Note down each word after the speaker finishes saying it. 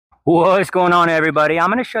What's going on, everybody?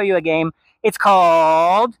 I'm going to show you a game. It's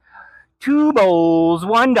called Two Bowls,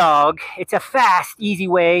 One Dog. It's a fast, easy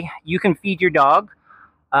way you can feed your dog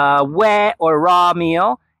a wet or raw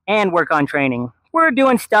meal and work on training. We're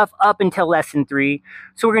doing stuff up until lesson 3.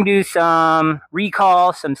 So we're going to do some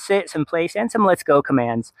recall, some sit, some place, and some let's go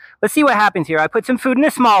commands. Let's see what happens here. I put some food in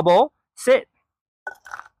a small bowl. Sit.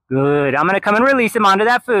 Good. I'm going to come and release him onto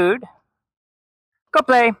that food. Go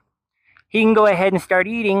play. He can go ahead and start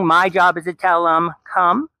eating. My job is to tell him,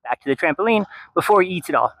 come back to the trampoline before he eats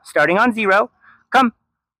it all. Starting on 0. Come.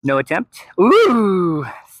 No attempt. Ooh.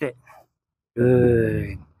 Sit.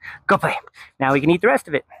 Good. Go play. Now we can eat the rest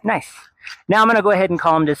of it. Nice. Now I'm going to go ahead and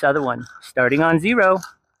call him this other one. Starting on 0.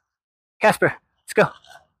 Casper, let's go.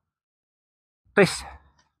 Place.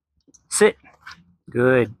 Sit.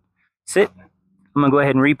 Good. Sit. I'm going to go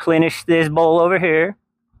ahead and replenish this bowl over here.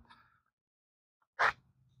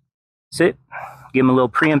 Sit. Give him a little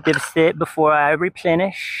preemptive sit before I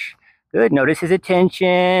replenish. Good. Notice his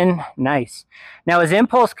attention. Nice. Now his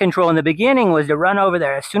impulse control in the beginning was to run over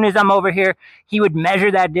there. As soon as I'm over here, he would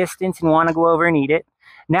measure that distance and want to go over and eat it.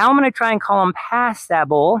 Now I'm going to try and call him past that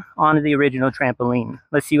bowl onto the original trampoline.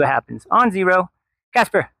 Let's see what happens. On 0.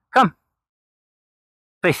 Casper, come.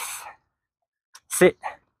 Place. Sit.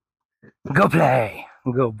 Go play.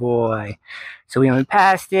 Go boy. So we went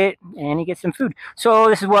past it, and he gets some food. So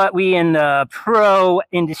this is what we in the pro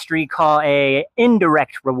industry call a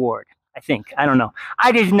indirect reward, I think. I don't know.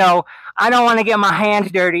 I just know I don't want to get my hands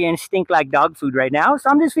dirty and stink like dog food right now, so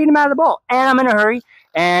I'm just feeding him out of the bowl. And I'm in a hurry,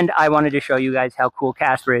 and I wanted to show you guys how cool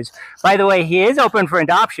Casper is. By the way, he is open for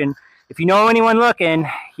adoption. If you know anyone looking,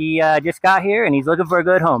 he just got here, and he's looking for a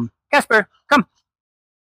good home. Casper, come.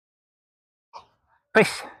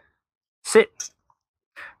 Place. Sit.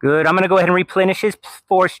 Good. I'm going to go ahead and replenish his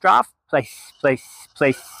force drop. Place, place,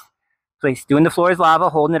 place, place. Doing the floor is lava,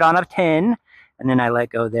 holding it on up 10. And then I let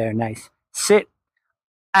go there. Nice. Sit.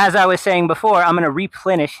 As I was saying before, I'm going to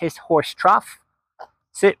replenish his horse trough.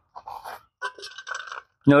 Sit.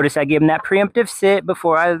 Notice I give him that preemptive sit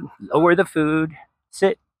before I lower the food.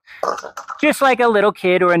 Sit. Just like a little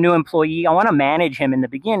kid or a new employee, I want to manage him in the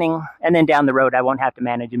beginning, and then down the road, I won't have to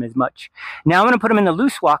manage him as much. Now I'm going to put him in the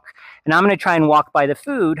loose walk, and I'm going to try and walk by the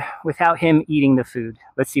food without him eating the food.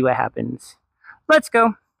 Let's see what happens. Let's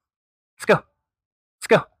go. Let's go. Let's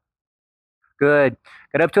go. Good.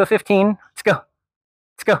 Got up to a 15. Let's go.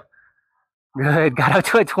 Let's go. Good. Got up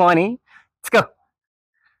to a 20. Let's go.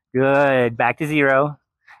 Good. Back to 0.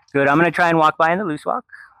 Good. I'm going to try and walk by in the loose walk.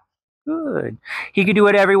 Good. He can do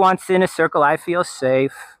whatever he wants in a circle. I feel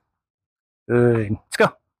safe. Good. Let's go.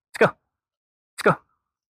 Let's go. Let's go.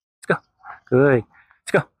 Let's go. Good.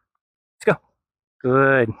 Let's go. Let's go.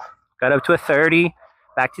 Good. Got up to a 30.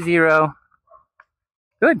 Back to 0.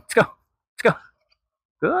 Good. Let's go. Let's go.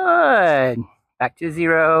 Good. Back to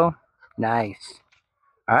 0. Nice.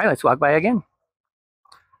 All right, let's walk by again.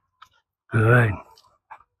 Good.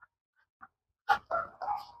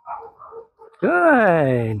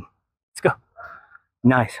 Good.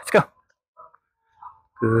 Nice. Let's go.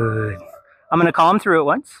 Good. I'm going to call him through it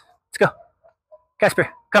once. Let's go. Casper,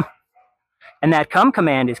 come. And that come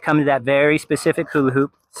command is come to that very specific hula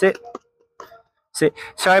hoop. Sit. Sit.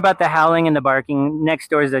 Sorry about the howling and the barking. Next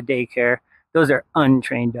door is a daycare. Those are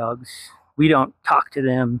untrained dogs. We don't talk to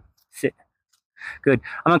them. Sit. Good.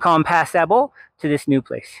 I'm going to call him past that bowl to this new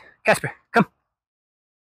place. Casper, come.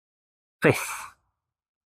 Place.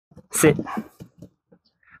 Sit.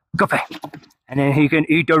 Go play. And then he can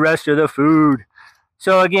eat the rest of the food.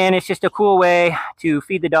 So again, it's just a cool way to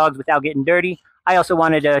feed the dogs without getting dirty. I also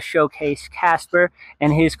wanted to showcase Casper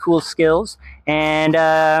and his cool skills and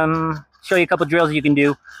show you a couple drills you can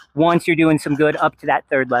do once you're doing some good up to that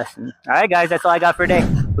 3rd lesson. All right, guys, that's all I got for today.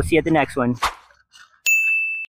 We'll see you at the next one.